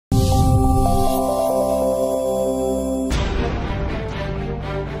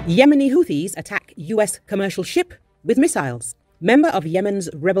Yemeni Houthis attack US commercial ship with missiles. Member of Yemen's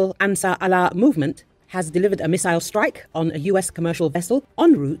rebel Ansar Allah movement has delivered a missile strike on a US commercial vessel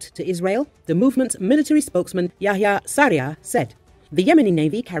en route to Israel, the movement's military spokesman Yahya Saria said. The Yemeni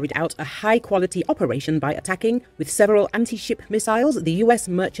Navy carried out a high-quality operation by attacking with several anti-ship missiles the US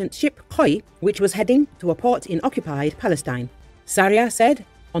merchant ship Kyiv, which was heading to a port in occupied Palestine. Saria said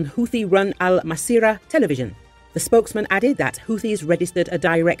on Houthi-run Al Masirah television. The spokesman added that Houthis registered a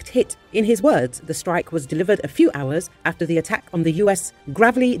direct hit. In his words, the strike was delivered a few hours after the attack on the US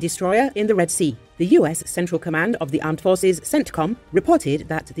Gravely destroyer in the Red Sea. The US Central Command of the Armed Forces CENTCOM reported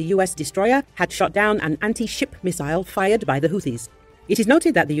that the US destroyer had shot down an anti-ship missile fired by the Houthis. It is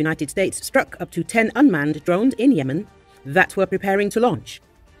noted that the United States struck up to 10 unmanned drones in Yemen that were preparing to launch.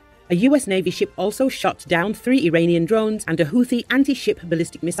 A US Navy ship also shot down 3 Iranian drones and a Houthi anti-ship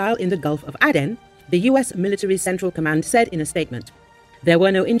ballistic missile in the Gulf of Aden, the US Military Central Command said in a statement. There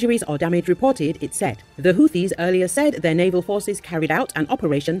were no injuries or damage reported, it said. The Houthis earlier said their naval forces carried out an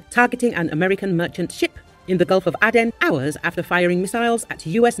operation targeting an American merchant ship in the Gulf of Aden hours after firing missiles at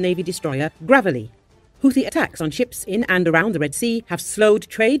US Navy destroyer Gravely. Houthi attacks on ships in and around the Red Sea have slowed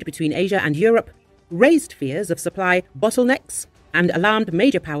trade between Asia and Europe, raised fears of supply bottlenecks, and alarmed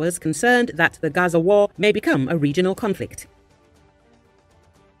major powers concerned that the Gaza war may become a regional conflict.